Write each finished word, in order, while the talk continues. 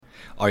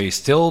Are you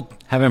still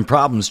having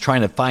problems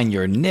trying to find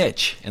your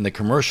niche in the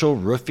commercial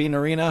roofing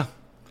arena?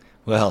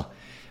 Well,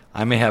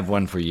 I may have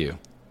one for you.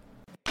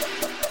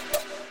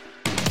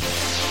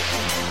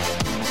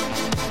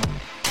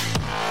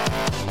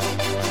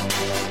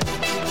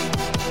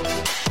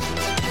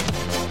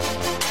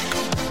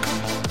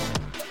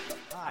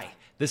 Hi,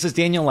 this is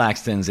Daniel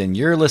Laxtons, and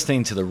you're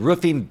listening to the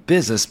Roofing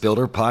Business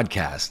Builder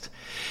Podcast.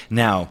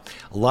 Now,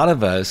 a lot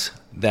of us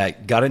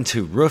that got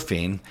into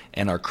roofing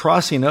and are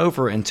crossing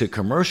over into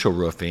commercial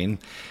roofing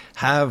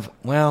have,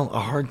 a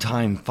hard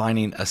time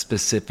finding a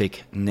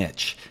specific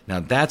niche. Now,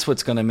 that's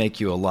what's going to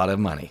make you a lot of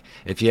money.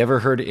 If you ever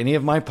heard any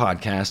of my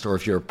podcasts, or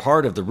if you're a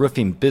part of the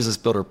Roofing Business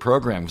Builder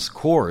Program's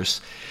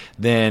course,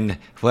 then,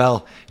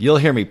 you'll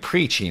hear me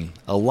preaching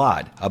a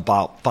lot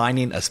about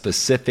finding a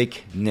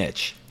specific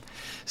niche.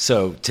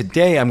 So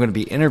today I'm going to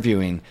be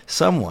interviewing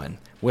someone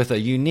with a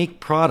unique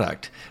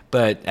product.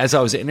 But as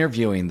I was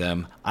interviewing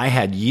them, I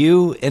had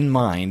you in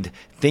mind,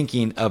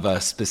 thinking of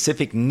a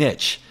specific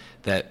niche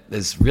that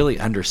is really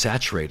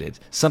undersaturated,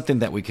 something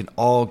that we can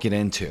all get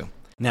into.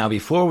 Now,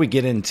 before we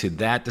get into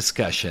that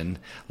discussion,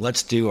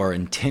 let's do our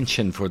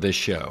intention for this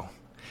show.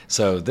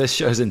 So this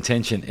show's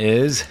intention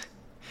is,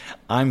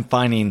 I'm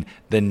finding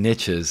the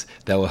niches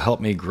that will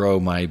help me grow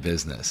my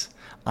business.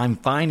 I'm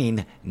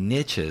finding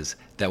niches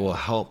that will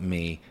help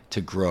me to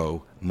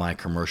grow my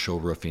commercial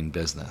roofing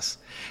business.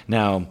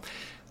 Now,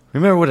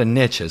 remember what a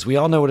niche is. We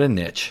all know what a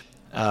niche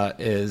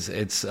is.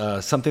 It's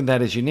something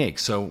that is unique.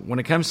 So when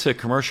it comes to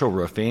commercial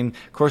roofing,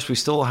 of course, we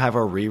still have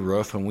our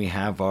re-roof and we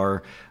have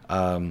our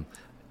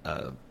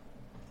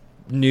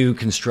new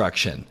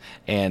construction.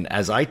 And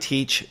as I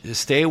teach,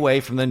 stay away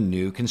from the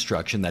new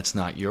construction. That's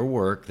not your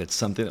work. That's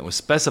something that was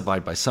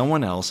specified by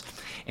someone else.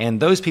 And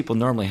those people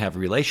normally have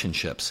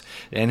relationships.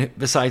 And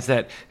besides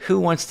that, who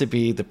wants to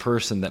be the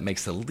person that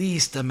makes the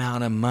least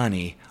amount of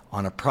money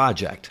on a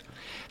project?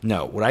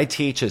 No, what I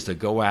teach is to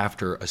go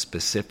after a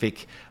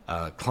specific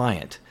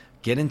client,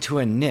 get into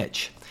a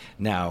niche.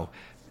 Now,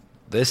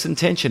 this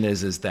intention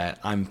is that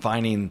I'm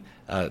finding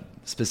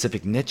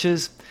specific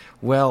niches.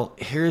 Well,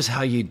 here's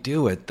how you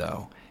do it,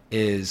 though,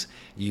 is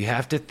you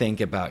have to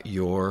think about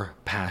your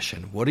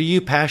passion. What are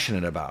you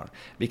passionate about?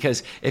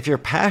 Because if you're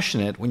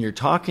passionate when you're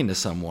talking to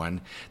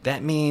someone,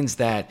 that means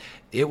that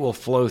it will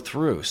flow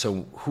through.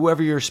 So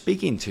whoever you're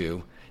speaking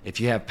to, if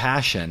you have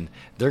passion,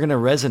 they're going to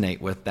resonate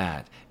with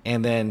that.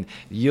 And then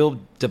you'll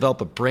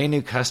develop a brand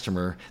new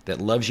customer that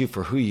loves you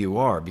for who you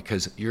are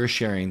because you're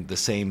sharing the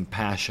same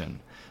passion.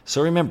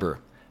 So remember,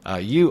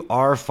 you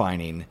are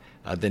finding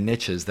the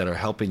niches that are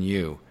helping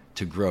you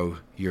to grow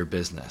your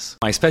business.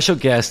 My special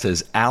guest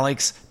is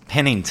Alex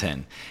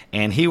Pennington,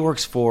 and he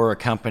works for a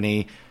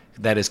company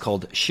that is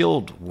called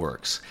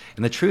ShieldWorks.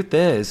 And the truth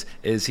is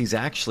he's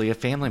actually a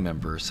family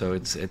member, so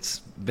it's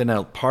been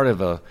a part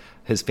of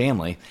his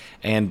family.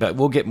 But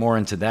we'll get more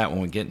into that when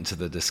we get into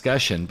the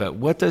discussion. But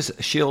what does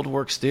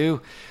ShieldWorks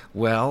do?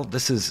 Well,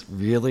 this is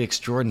really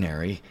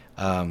extraordinary.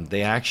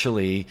 They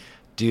actually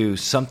do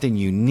something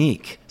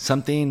unique,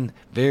 something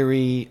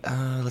very,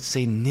 let's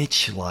say,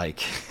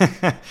 niche-like.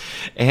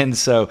 And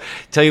so,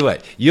 tell you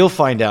what, you'll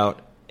find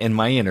out in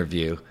my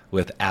interview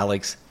with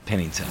Alex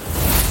Pennington.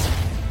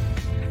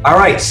 All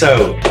right,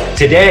 so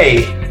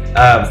today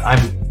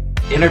I'm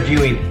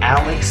interviewing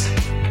Alex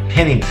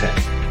Pennington,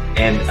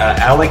 and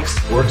Alex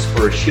works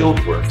for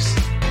ShieldWorks.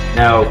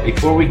 Now,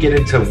 before we get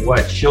into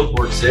what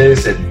ShieldWorks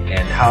is and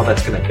how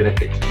that's going to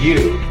benefit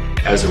you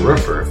as a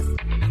roofer,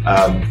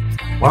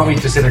 why don't we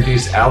just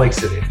introduce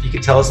Alex, and if you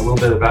could tell us a little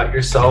bit about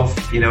yourself,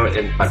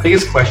 and my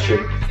biggest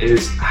question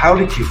is, how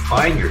did you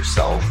find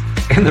yourself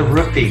in the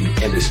roofing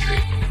industry?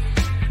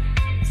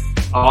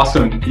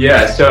 Awesome.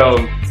 Yeah,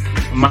 so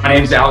my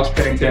name is Alex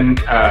Pennington,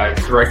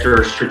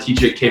 Director of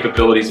Strategic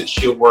Capabilities at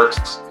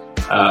ShieldWorks.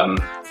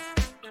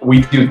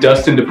 We do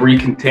dust and debris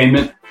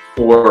containment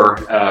for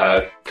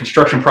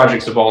construction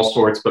projects of all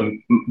sorts, but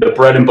the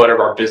bread and butter of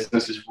our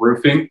business is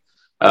roofing.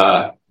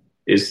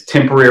 Is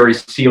temporary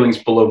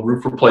ceilings below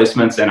roof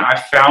replacements. And I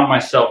found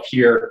myself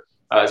here,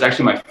 it's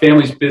actually my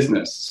family's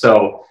business.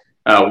 So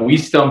we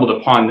stumbled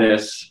upon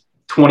this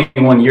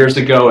 21 years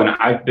ago, and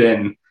I've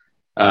been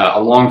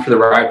along for the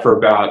ride for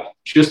about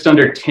just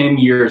under 10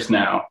 years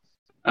now,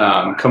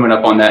 coming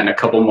up on that in a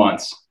couple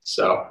months.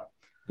 So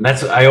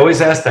I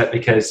always ask that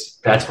because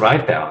that's what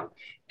I found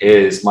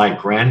is my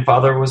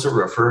grandfather was a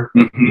roofer.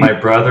 Mm-hmm. My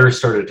brother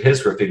started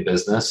his roofing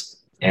business.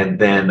 And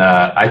then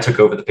I took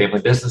over the family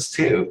business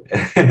too,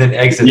 and then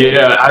exited.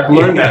 Yeah, I've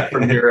learned that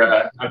from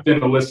here. I've been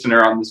a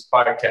listener on this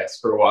podcast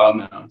for a while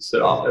now,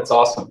 so that's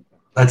awesome.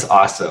 That's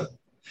awesome.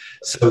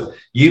 So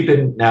you've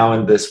been now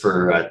in this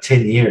for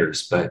 10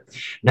 years, but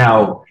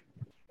now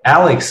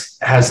Alex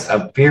has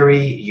a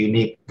very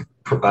unique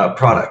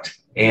product,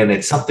 and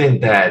it's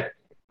something that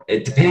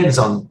it depends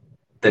on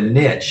the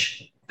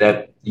niche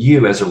that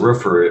you as a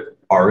roofer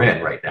are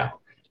in right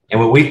now. And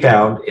what we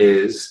found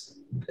is,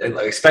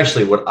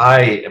 especially what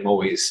I am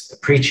always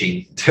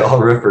preaching to all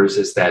roofers,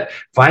 is that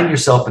find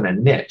yourself in a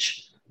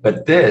niche.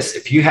 But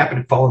if you happen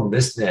to fall in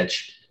this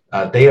niche,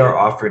 they are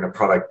offering a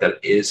product that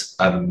is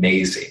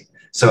amazing.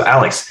 So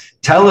Alex,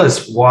 tell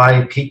us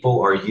why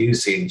people are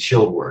using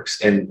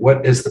ShieldWorks and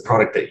what is the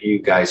product that you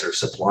guys are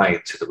supplying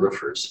to the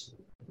roofers?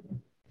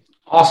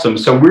 Awesome.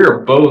 So we are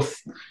both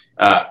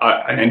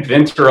an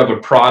inventor of a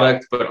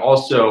product, but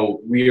also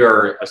we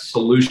are a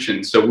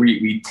solution. So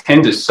we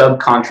tend to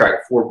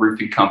subcontract for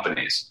roofing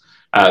companies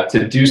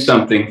to do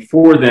something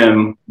for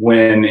them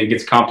when it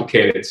gets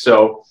complicated.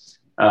 So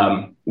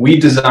we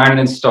design and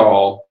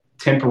install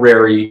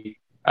temporary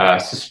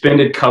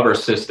suspended cover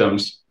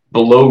systems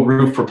below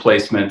roof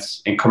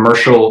replacements in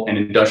commercial and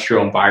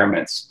industrial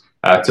environments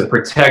to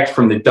protect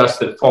from the dust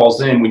that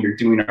falls in when you're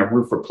doing a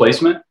roof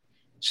replacement.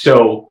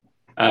 So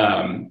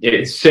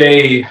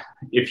say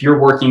if you're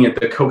working at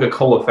the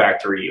Coca-Cola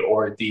factory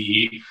or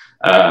the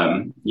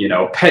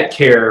pet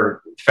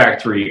care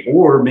factory,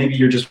 or maybe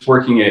you're just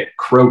working at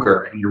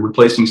Kroger and you're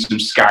replacing some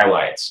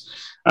skylights,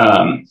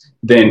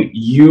 then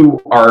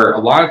you are a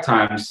lot of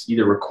times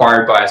either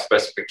required by a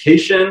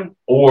specification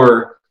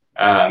or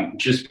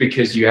just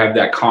because you have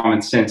that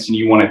common sense and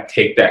you want to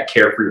take that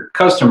care for your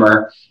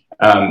customer,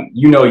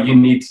 you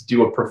need to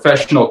do a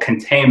professional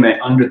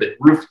containment under the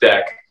roof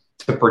deck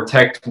to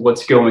protect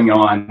what's going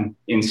on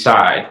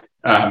inside.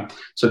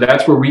 So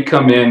that's where we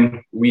come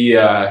in. We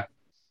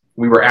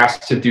were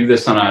asked to do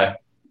this on a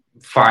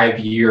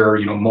 5-year,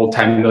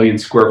 multi-million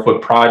square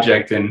foot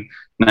project in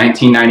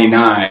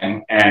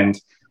 1999.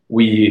 And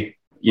we,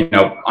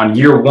 on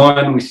year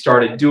 1, we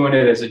started doing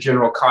it as a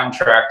general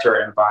contractor.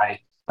 And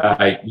by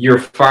year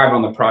 5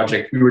 on the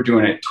project, we were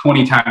doing it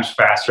 20 times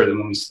faster than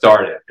when we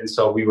started. And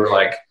so we were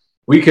like,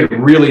 we could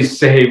really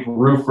save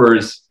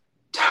roofers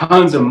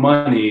tons of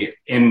money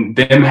in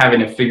them having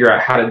to figure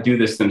out how to do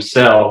this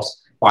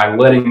themselves by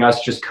letting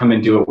us just come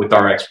and do it with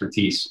our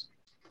expertise.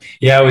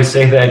 Yeah, I always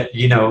say that,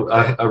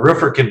 a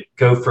roofer can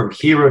go from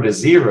hero to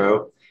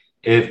zero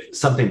if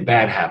something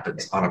bad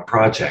happens on a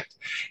project.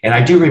 And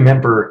I do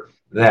remember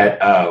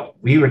that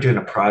we were doing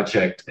a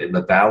project in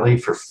the Valley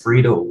for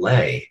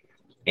Frito-Lay.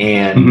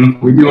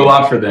 And we do a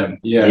lot for them.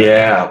 Yeah.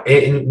 Yeah.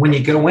 And when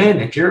you go in,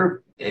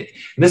 and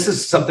this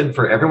is something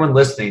for everyone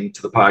listening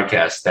to the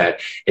podcast, that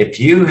if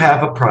you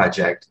have a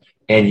project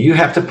and you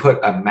have to put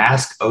a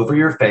mask over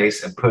your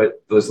face and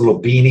put those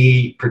little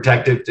beanie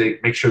protective to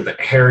make sure the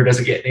hair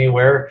doesn't get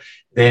anywhere,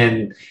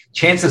 then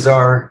chances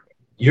are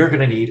you're going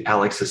to need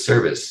Alex's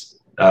service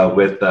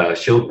with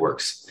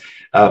ShieldWorks.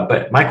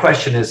 But my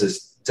question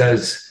is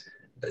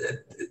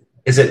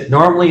it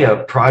normally a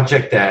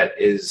project that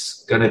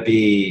is going to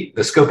be,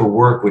 the scope of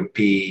work would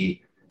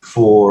be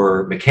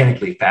for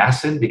mechanically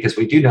fastened? Because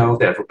we do know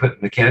that if we're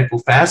putting mechanical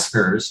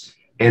fasteners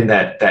in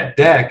that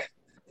deck,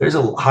 there's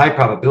a high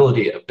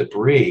probability of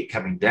debris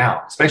coming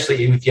down, especially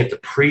even if you have to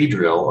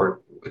pre-drill,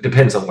 or it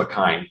depends on what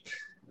kind.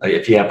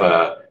 If you have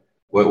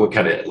what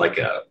kind of, like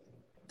a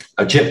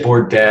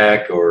chipboard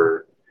deck,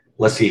 or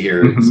let's see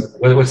here,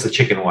 what's the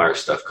chicken wire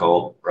stuff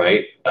called,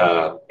 right?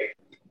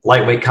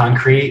 Lightweight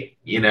concrete,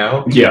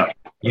 Yeah.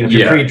 If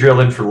you're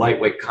pre-drilling for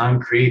lightweight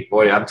concrete,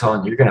 boy, I'm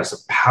telling you, you're going to have some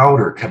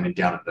powder coming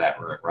down into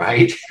that room,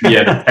 right?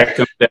 Yeah, the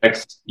Tectum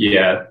decks.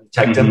 Yeah.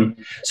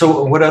 Tectum.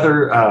 So what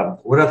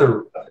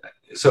other,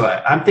 so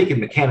I'm thinking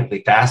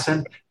mechanically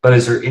fastened, but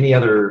is there any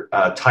other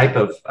type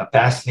of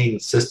fastening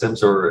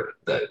systems, or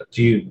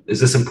is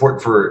this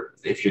important for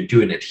if you're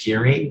doing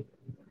adhering?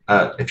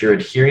 If you're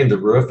adhering the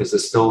roof, is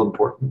this still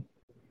important?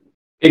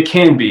 It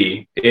can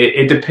be.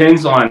 It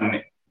depends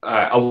on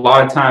a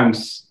lot of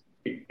times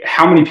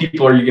how many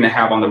people are you going to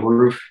have on the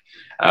roof,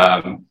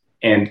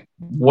 and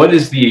what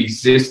does the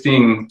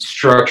existing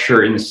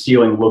structure in the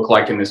ceiling look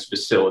like in this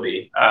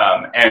facility,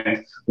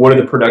 and what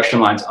are the production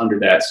lines under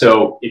that?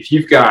 So if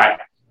you've got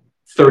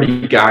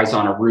 30 guys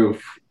on a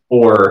roof,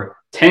 or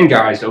 10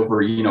 guys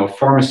over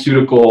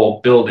pharmaceutical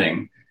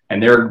building,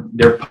 and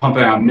they're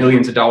pumping out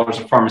millions of dollars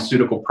of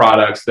pharmaceutical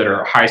products that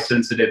are high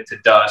sensitive to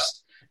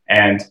dust,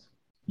 and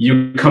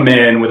you come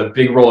in with a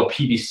big roll of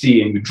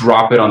PVC and you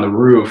drop it on the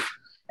roof,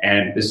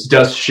 and this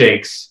dust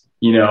shakes,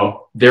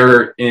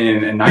 they're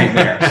in a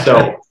nightmare.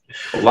 So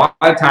a lot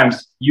of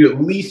times you at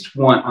least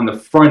want on the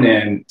front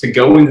end to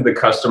go into the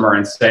customer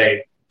and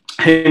say,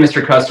 hey,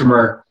 Mr.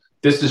 Customer,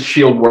 this is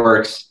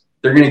ShieldWorks.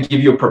 They're going to give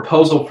you a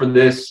proposal for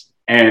this.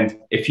 And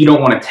if you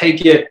don't want to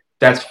take it,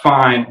 that's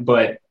fine.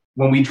 But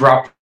when we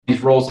drop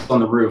these rolls on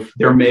the roof,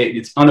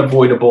 it's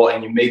unavoidable,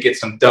 and you may get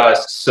some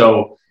dust.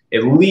 So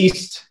at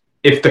least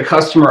if the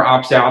customer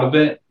opts out of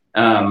it,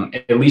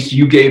 at least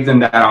you gave them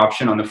that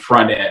option on the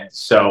front end.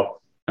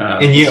 So,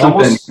 and they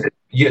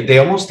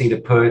almost need to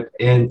put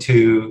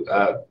into,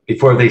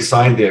 before they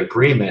sign the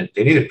agreement,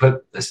 they need to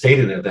put a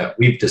statement in it that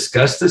we've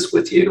discussed this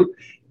with you,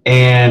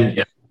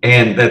 and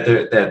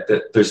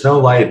that there's no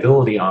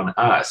liability on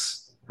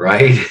us,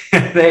 right?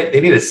 they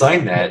need to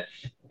sign that.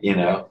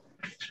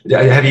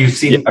 Have you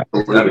seen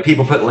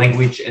people put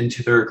language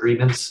into their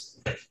agreements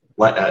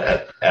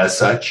as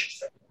such?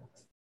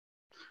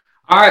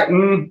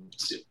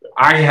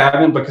 I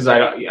haven't, because I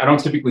don't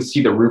typically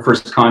see the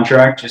roofer's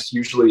contract, just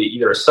usually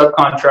either a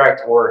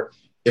subcontract, or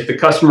if the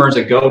customer is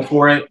a go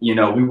for it,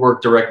 we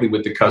work directly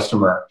with the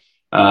customer.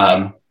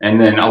 And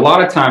then a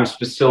lot of times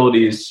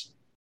facilities,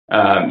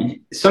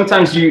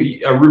 sometimes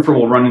a roofer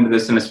will run into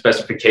this in a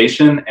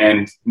specification,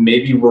 and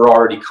maybe we're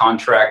already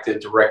contracted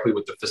directly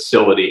with the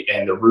facility,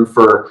 and the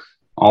roofer,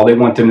 all they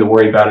want them to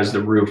worry about is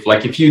the roof.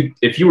 Like if you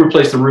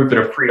replace the roof at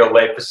a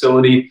Frito-Lay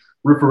facility,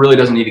 roofer really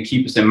doesn't need to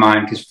keep us in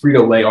mind because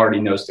Frito-Lay already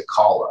knows to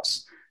call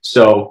us.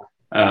 So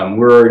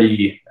we're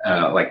already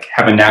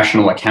have a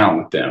national account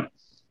with them.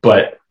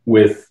 But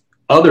with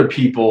other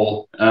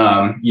people,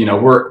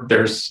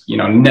 there's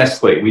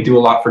Nestle. We do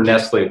a lot for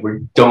Nestle.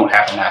 We don't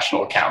have a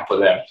national account for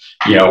them.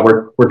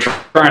 We're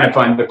trying to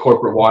find the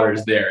corporate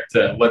waters there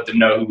to let them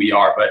know who we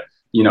are. But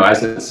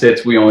as it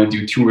sits, we only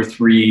do 2 or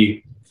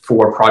 3,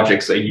 4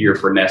 projects a year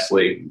for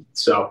Nestle.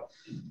 So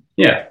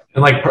yeah.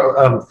 And like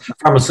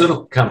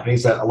pharmaceutical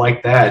companies that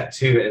like that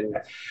too.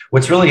 And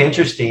what's really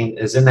interesting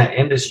is in that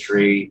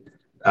industry,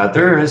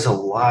 there is a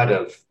lot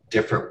of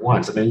different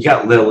ones. I mean, you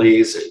got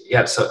Lilly's, you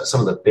have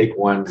some of the big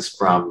ones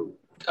from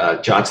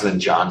Johnson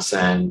 &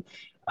 Johnson.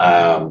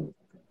 I've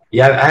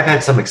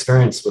had some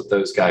experience with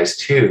those guys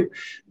too.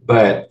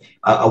 But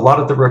a lot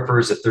of the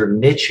roofers, if they're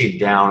niching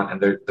down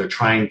and they're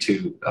trying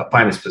to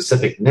find a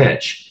specific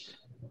niche,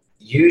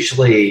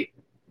 usually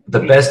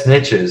the best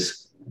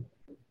niches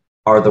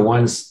are the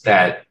ones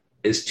that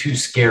is too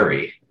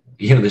scary.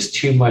 There's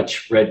too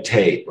much red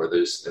tape, or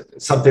there's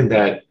something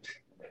that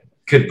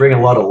could bring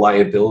a lot of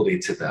liability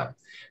to them.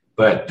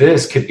 But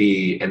this could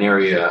be an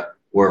area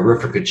where a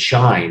roofer could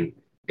shine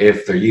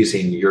if they're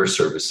using your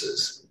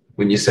services.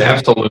 When you say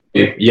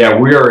absolutely, yeah,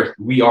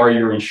 we are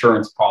your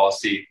insurance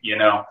policy.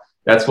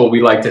 That's what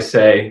we like to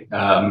say.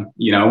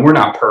 We're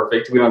not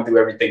perfect. We don't do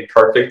everything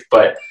perfect,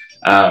 but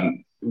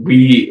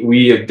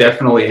we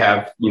definitely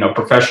have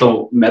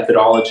professional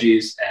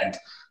methodologies and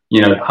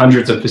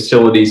hundreds of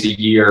facilities a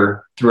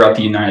year throughout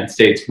the United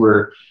States.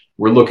 We're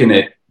looking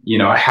at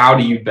how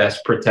do you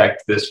best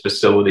protect this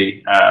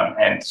facility,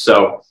 and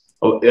so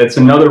it's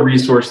another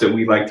resource that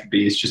we like to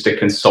be. Is just a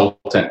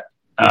consultant.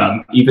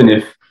 Even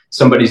if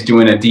somebody's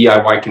doing a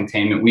DIY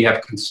containment, we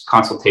have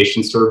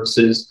consultation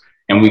services,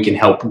 and we can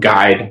help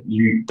guide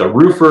you, the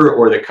roofer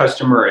or the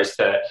customer, as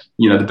to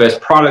the best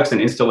products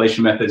and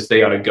installation methods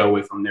they ought to go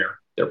with on their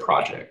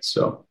project.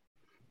 So,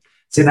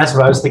 see, that's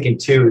what I was thinking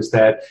too. Is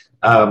that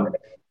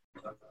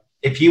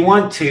if you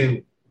want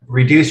to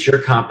reduce your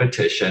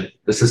competition,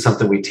 this is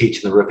something we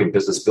teach in the Roofing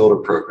Business Builder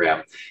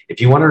program. If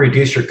you want to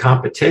reduce your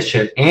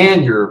competition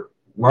and your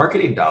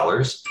marketing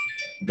dollars,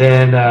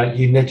 then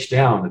you niche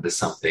down into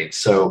something.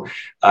 So,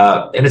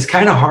 and it's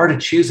kind of hard to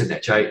choose a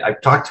niche.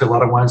 I've talked to a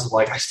lot of ones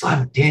like, I still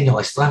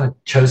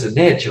haven't chosen a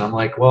niche. And I'm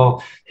like,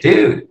 well,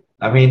 dude,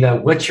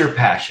 what's your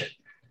passion?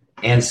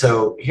 And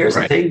so here's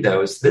the thing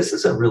though, is this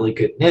is a really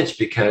good niche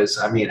because,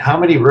 how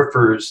many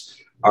roofers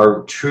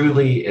are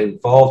truly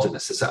involved in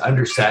this? It's an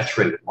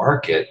undersaturated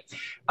market.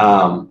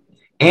 And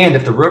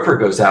if the roofer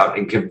goes out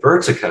and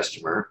converts a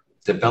customer,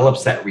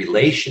 develops that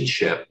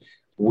relationship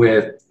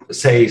with,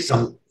 say,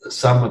 some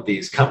of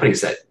these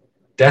companies that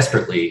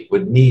desperately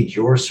would need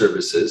your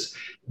services,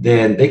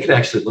 then they could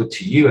actually look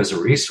to you as a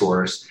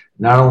resource,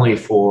 not only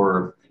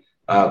for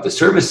the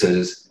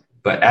services,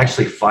 but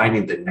actually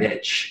finding the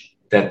niche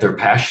that they're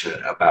passionate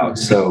about.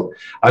 Mm-hmm. So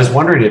I was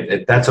wondering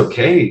if that's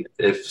okay,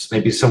 if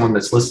maybe someone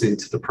that's listening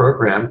to the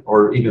program,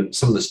 or even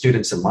some of the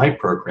students in my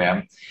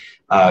program,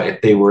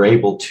 if they were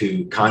able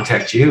to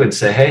contact you and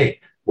say,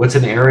 hey, what's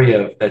an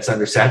area that's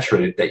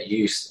undersaturated that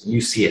you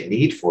see a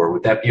need for?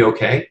 Would that be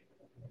okay?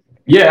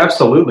 Yeah,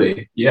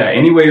 absolutely. Yeah,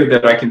 any way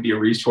that I can be a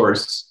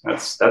resource,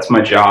 that's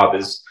my job,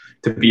 is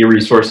to be a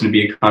resource and to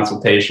be a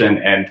consultation.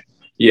 And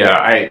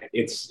yeah,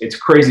 it's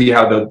crazy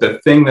how the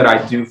thing that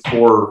I do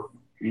for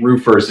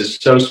roofers is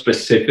so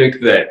specific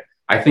that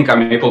I think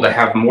I'm able to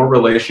have more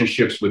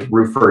relationships with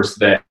roofers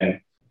than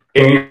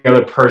any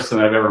other person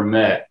I've ever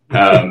met,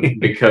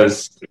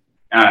 because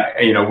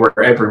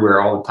we're everywhere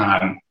all the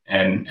time.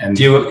 And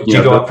do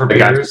you go out for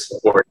beers?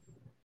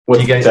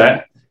 What's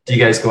that? Do you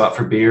guys go out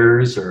for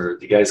beers, or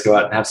do you guys go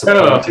out and have some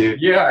fun too?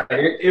 Yeah,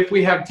 if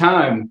we have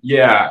time.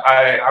 Yeah,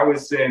 I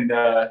was saying,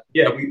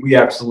 we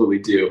absolutely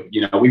do.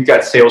 We've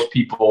got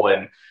salespeople,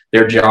 and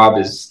their job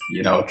is,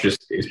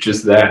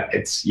 just that.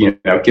 It's,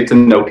 get to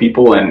know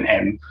people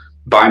and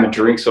buy them a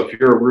drink. So if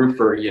you're a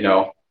roofer,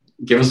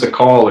 give us a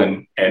call,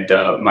 and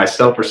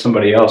myself or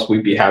somebody else,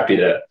 we'd be happy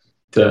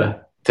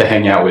to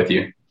hang out with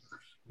you.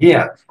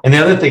 Yeah. And the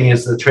other thing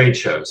is the trade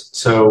shows.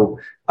 So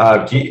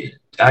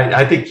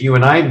I think you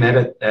and I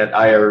met at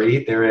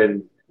IRE there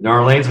in New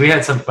Orleans. We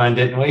had some fun,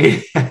 didn't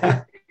we?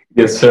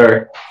 Yes,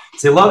 sir.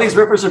 See, a lot of these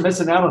roofers are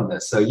missing out on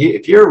this. So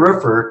if you're a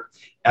roofer,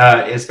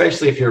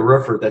 especially if you're a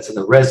roofer that's in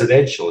the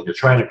residential and you're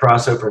trying to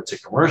cross over into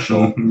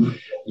commercial, mm-hmm.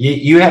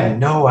 you have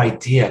no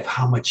idea of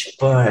how much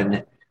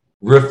fun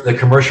the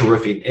commercial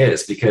roofing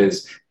is,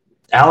 because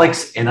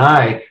Alex and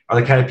I are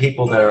the kind of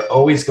people that are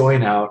always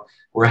going out.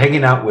 We're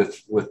hanging out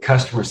with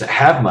customers that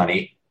have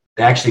money,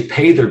 that actually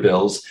pay their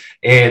bills,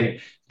 and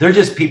they're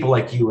just people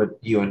like you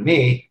and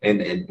me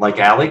and like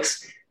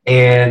Alex,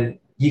 and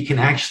you can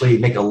actually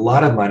make a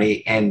lot of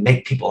money and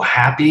make people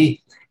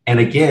happy. And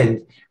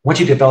again, once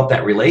you develop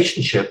that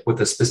relationship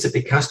with a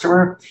specific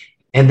customer,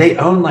 and they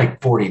own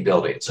like 40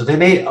 buildings. So they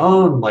may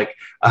own like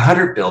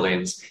 100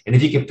 buildings. And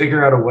if you can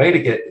figure out a way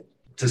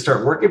to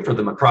start working for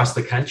them across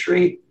the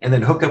country and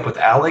then hook up with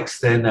Alex,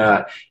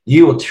 then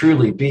you will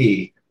truly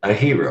be a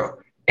hero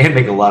and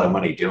make a lot of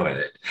money doing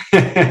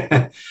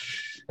it.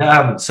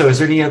 So is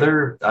there any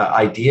other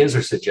ideas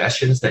or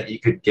suggestions that you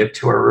could give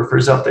to our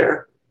roofers out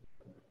there?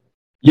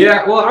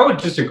 Yeah, well, I would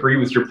just agree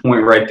with your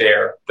point right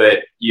there that,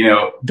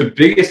 the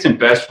biggest and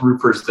best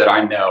roofers that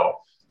I know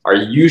are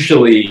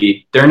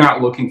usually, they're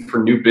not looking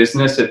for new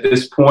business at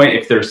this point.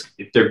 If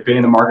they've been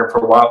in the market for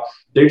a while,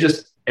 they're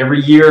just,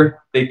 every year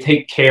they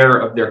take care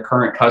of their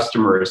current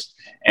customers.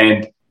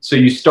 And so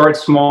you start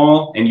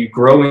small and you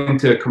grow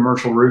into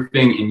commercial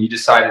roofing and you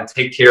decide to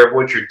take care of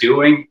what you're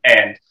doing.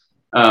 And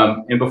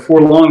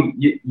before long,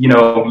 you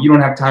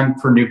don't have time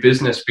for new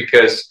business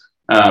because,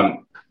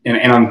 and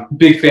I'm a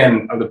big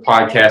fan of the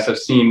podcast. I've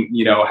seen,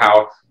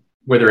 how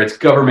whether it's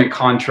government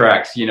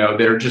contracts,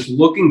 that are just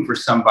looking for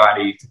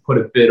somebody to put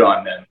a bid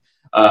on them,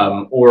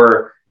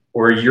 or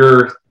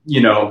your,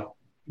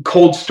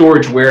 cold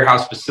storage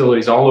warehouse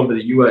facilities all over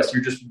the U.S.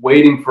 You're just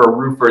waiting for a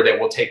roofer that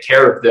will take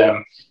care of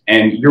them,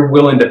 and you're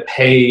willing to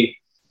pay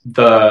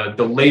the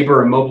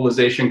labor and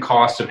mobilization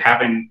costs of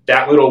having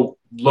that little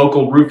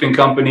local roofing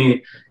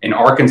company in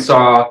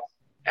Arkansas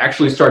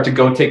actually start to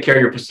go take care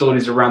of your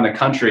facilities around the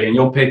country, and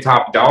you'll pay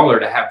top dollar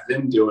to have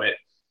them do it.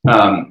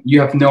 You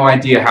have no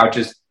idea how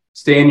just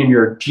staying in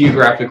your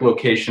geographic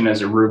location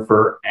as a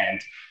roofer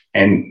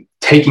and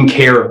taking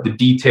care of the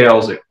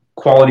details,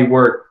 quality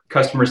work,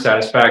 customer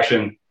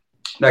satisfaction,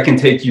 that can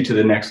take you to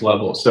the next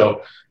level.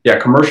 So yeah,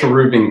 commercial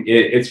roofing,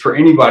 it's for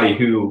anybody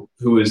who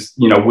is,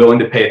 willing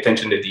to pay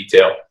attention to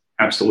detail.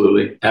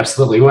 Absolutely.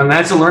 Absolutely. Well, and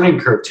that's a learning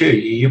curve too.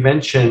 You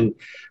mentioned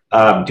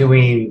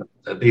doing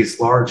these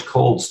large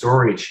cold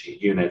storage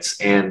units.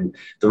 And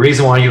the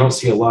reason why you don't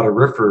see a lot of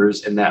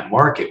roofers in that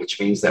market, which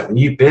means that when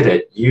you bid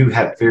it, you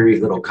have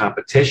very little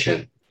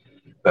competition.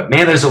 But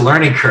man, there's a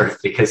learning curve,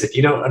 because if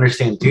you don't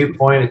understand dew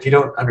point, if you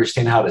don't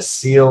understand how to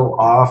seal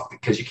off,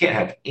 because you can't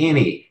have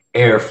any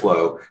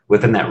airflow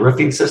within that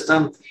roofing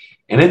system.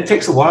 And it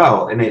takes a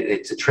while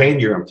to train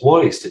your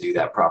employees to do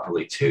that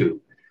properly too.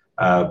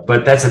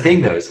 But that's the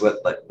thing though, is what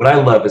I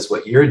love is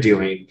what you're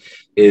doing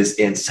is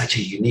in such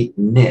a unique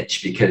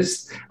niche,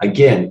 because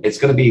again, it's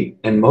going to be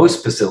in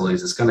most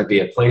facilities, it's going to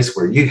be a place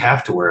where you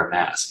have to wear a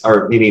mask,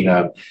 or meaning,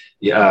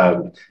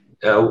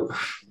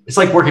 it's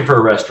like working for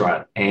a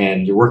restaurant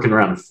and you're working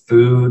around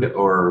food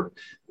or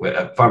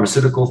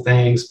pharmaceutical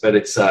things, but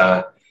it's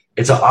an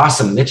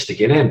awesome niche to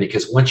get in,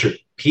 because once your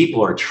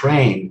people are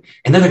trained,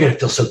 and then they're going to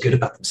feel so good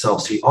about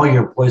themselves. So all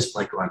your employees are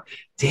like going,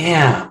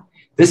 damn,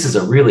 this is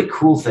a really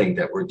cool thing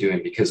that we're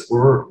doing, because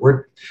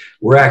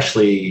we're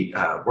actually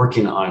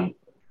working on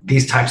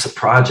these types of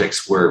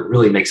projects where it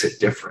really makes a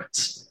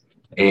difference.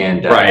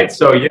 And right.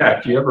 So yeah,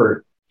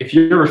 if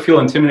you ever feel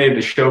intimidated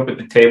to show up at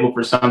the table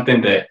for something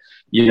that,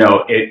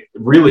 it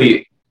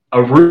really,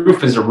 a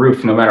roof is a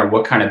roof no matter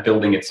what kind of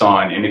building it's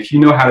on. And if you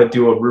know how to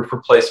do a roof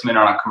replacement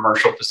on a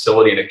commercial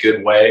facility in a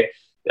good way,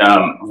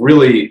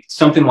 really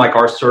something like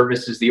our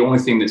service is the only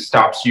thing that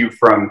stops you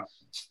from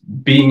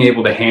being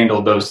able to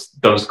handle those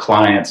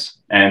clients.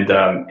 And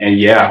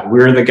yeah,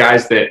 we're the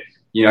guys that,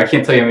 I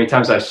can't tell you how many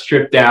times I've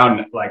stripped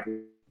down, like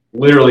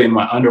literally in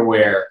my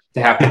underwear,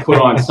 to have to put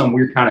on some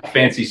weird kind of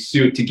fancy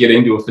suit to get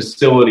into a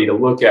facility to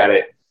look at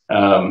it.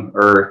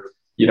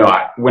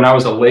 When I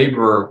was a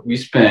laborer, we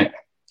spent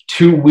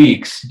 2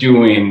 weeks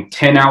doing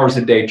 10 hours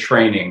a day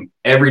training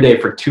every day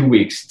for 2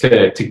 weeks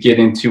to get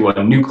into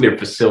a nuclear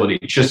facility,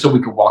 just so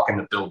we could walk in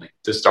the building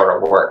to start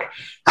our work.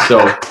 So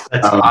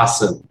that's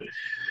awesome.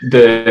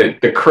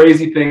 The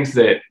crazy things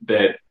that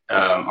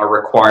are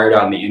required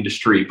out in the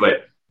industry,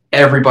 but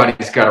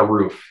everybody's got a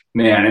roof,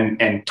 man,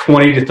 and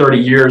 20 to 30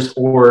 years,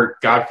 or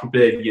God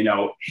forbid,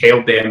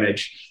 hail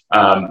damage,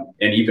 and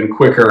even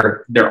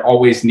quicker, they're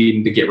always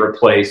needing to get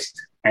replaced.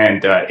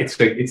 And it's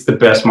the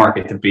best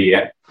market to be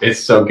in.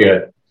 It's so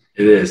good.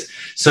 It is.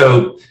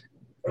 So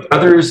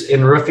brothers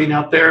in roofing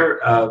out there,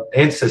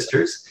 and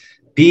sisters,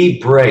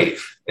 be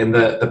brave. And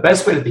the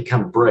best way to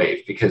become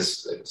brave,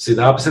 because see,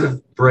 the opposite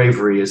of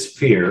bravery is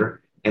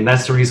fear. And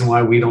that's the reason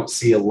why we don't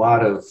see a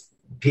lot of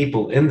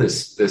people in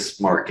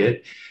this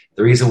market.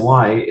 The reason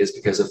why is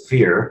because of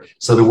fear.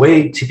 So the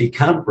way to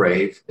become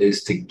brave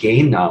is to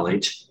gain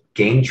knowledge,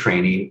 gain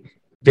training,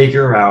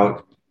 figure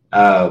out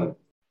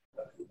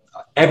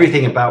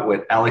everything about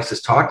what Alex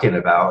is talking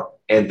about,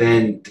 and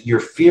then your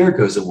fear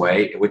goes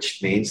away,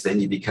 which means then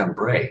you become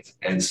brave.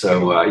 And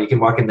so you can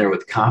walk in there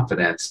with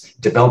confidence,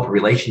 develop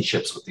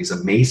relationships with these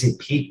amazing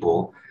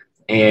people,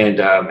 and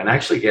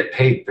actually get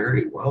paid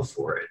very well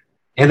for it.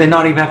 And then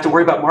not even have to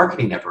worry about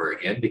marketing ever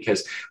again,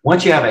 because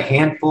once you have a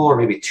handful or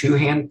maybe 2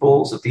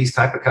 handfuls of these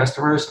type of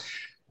customers,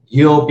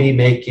 you'll be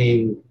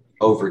making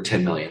over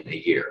 10 million a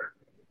year.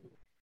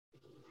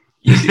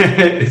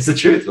 It's the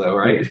truth though,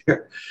 right?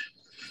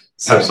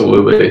 So,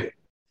 absolutely.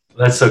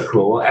 That's so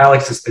cool. Well,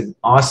 Alex, it's been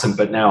awesome.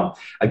 But now,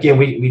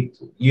 again,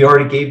 you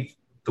already gave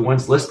the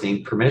ones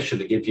listening permission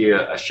to give you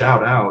a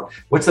shout out,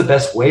 what's the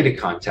best way to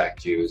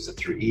contact you? Is it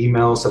through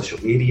email, social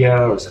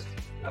media, or is it,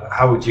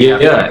 how would you?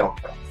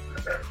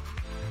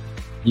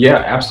 Yeah,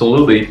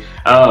 absolutely.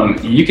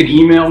 You can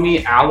email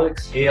me,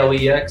 Alex,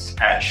 ALEX,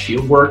 at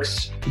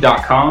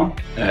shieldworks.com,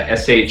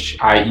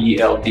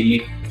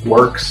 SHIELD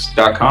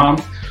works.com.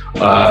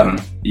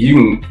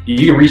 You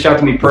can reach out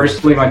to me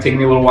personally. It might take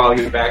me a little while to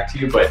get back to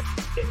you, but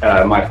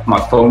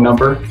my phone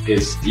number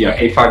is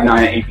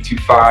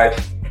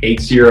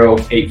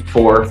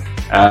 859-825-8084.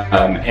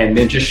 And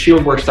then just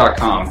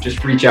shieldworks.com.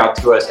 Just reach out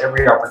to us.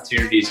 Every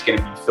opportunity is going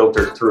to be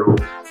filtered through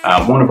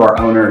one of our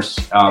owners.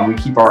 We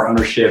keep our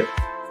ownership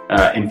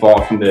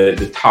involved from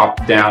the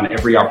top down.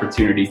 Every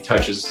opportunity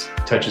touches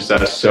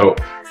us. So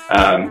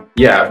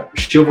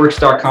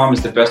shieldworks.com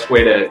is the best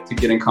way to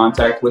get in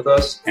contact with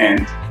us.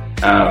 And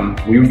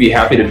we would be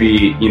happy to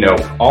be,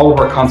 all of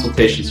our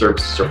consultation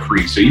services are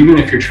free. So even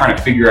if you're trying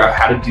to figure out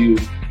how to do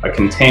a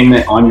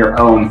containment on your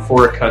own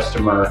for a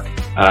customer,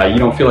 you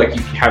don't feel like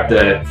you have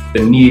the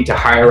need to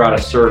hire out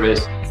a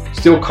service,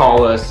 still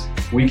call us.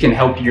 We can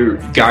help you,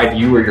 guide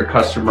you or your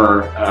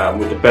customer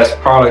with the best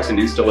products and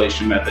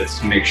installation methods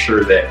to make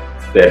sure that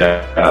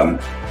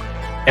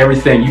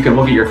everything, you can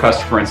look at your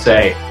customer and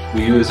say,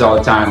 we do this all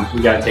the time,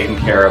 we got it taken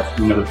care of,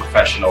 the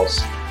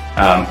professionals.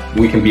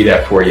 We can be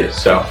that for you.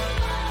 So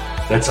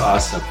that's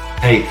awesome.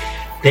 Hey,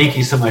 thank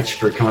you so much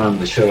for coming on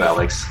the show,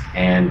 Alex.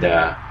 And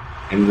I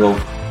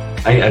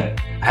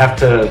have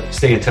to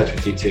stay in touch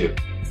with you too.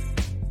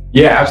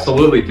 Yeah,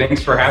 absolutely.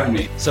 Thanks for having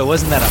me. So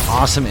wasn't that an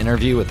awesome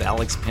interview with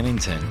Alex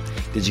Pennington?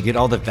 Did you get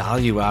all the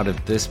value out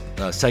of this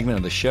segment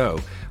of the show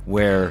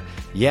where,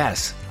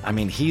 yes,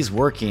 he's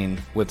working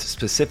with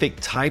specific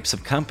types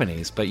of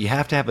companies, but you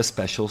have to have a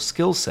special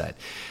skill set.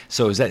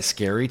 So is that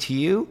scary to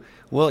you?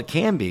 Well, it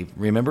can be.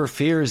 Remember,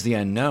 fear is the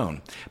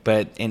unknown.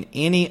 But in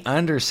any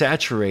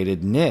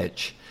undersaturated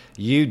niche,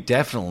 you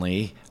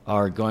definitely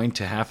are going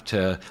to have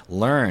to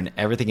learn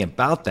everything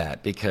about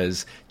that,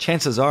 because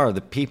chances are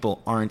the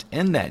people aren't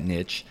in that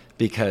niche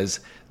because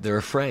they're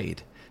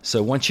afraid.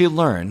 So once you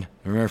learn,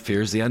 remember,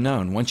 fear is the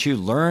unknown. Once you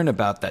learn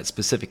about that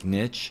specific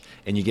niche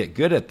and you get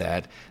good at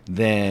that,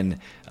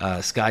 then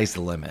sky's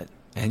the limit,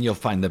 and you'll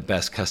find the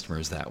best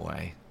customers that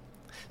way.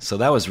 So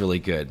that was really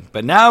good.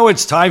 But now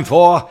it's time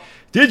for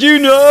Did You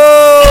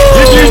Know?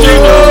 Did you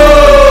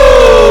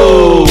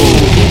know?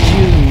 Did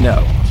you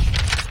know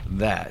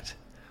that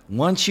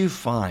once you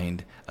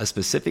find a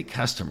specific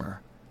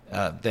customer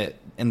that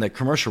in the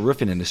commercial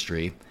roofing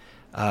industry,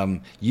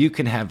 you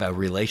can have a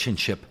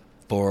relationship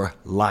for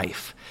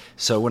life.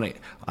 So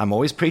I'm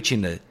always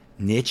preaching to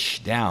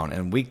niche down,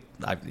 and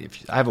I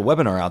have a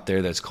webinar out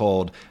there that's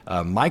called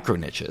micro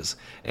niches.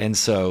 And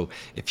so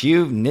if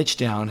you niche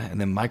down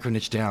and then micro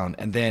niche down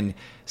and then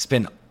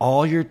spend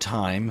all your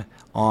time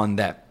on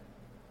that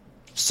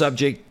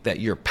subject that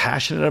you're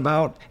passionate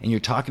about, and you're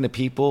talking to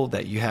people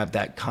that you have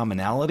that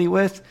commonality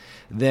with,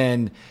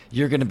 then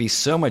you're going to be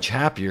so much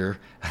happier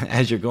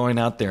as you're going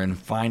out there and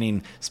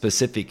finding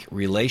specific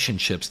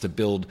relationships to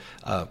build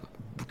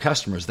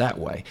customers that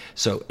way.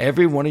 So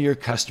every one of your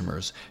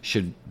customers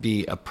should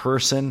be a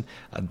person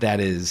that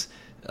is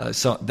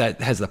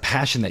that has the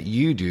passion that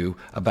you do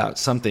about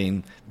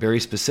something very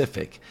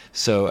specific.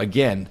 So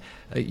again,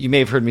 you may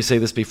have heard me say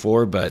this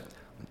before, but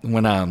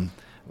when I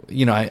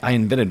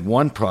invented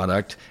one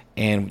product,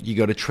 and you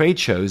go to trade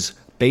shows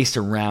based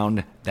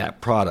around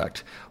that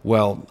product.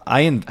 Well,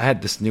 I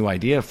had this new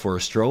idea for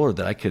a stroller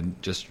that I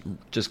could just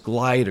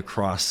glide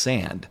across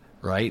sand,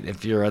 right?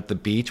 If you're at the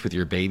beach with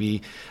your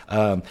baby.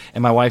 And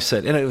my wife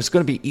said, and it was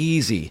going to be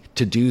easy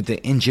to do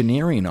the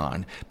engineering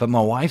on, but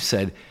my wife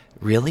said,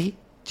 really?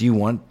 Do you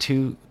want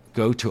to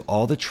go to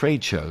all the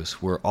trade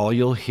shows where all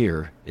you'll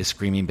hear is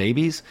screaming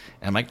babies?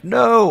 And I'm like,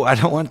 no, I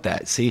don't want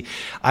that. See,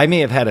 I may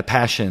have had a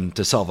passion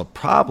to solve a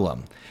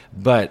problem,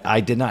 but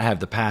I did not have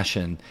the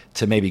passion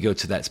to maybe go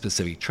to that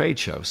specific trade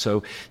show.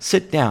 So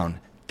sit down,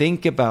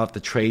 think about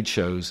the trade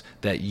shows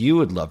that you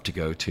would love to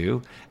go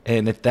to.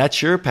 And if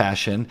that's your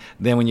passion,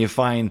 then when you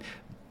find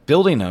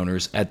building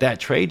owners at that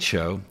trade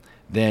show,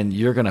 then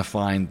you're going to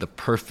find the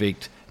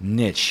perfect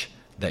niche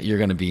that you're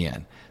going to be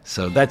in.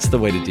 So that's the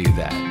way to do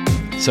that.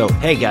 So,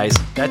 hey guys,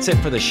 that's it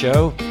for the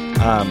show.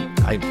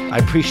 I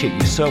appreciate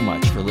you so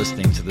much for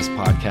listening to this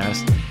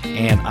podcast,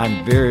 and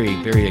I'm very,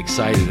 very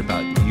excited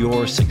about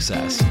your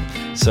success.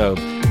 So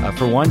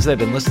for ones that have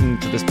been listening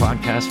to this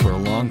podcast for a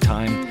long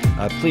time,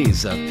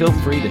 please feel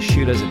free to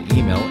shoot us an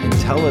email and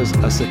tell us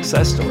a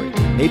success story.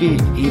 Maybe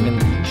even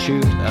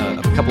shoot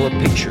a couple of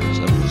pictures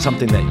of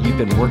something that you've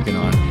been working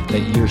on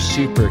that you're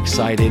super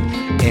excited,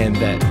 and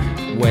that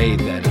way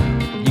that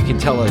you can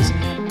tell us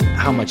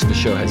how much the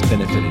show has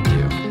benefited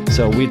you.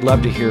 So we'd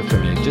love to hear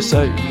from you. You just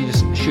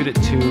shoot it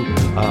to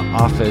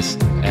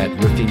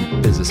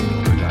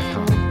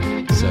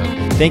office@roofingbusinessbuilder.com. So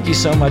thank you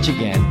so much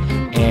again.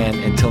 And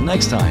until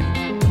next time,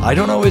 I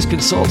don't always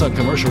consult on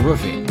commercial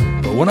roofing,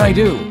 but when I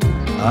do,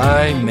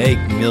 I make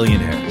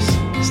millionaires.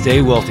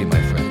 Stay wealthy, my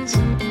friend.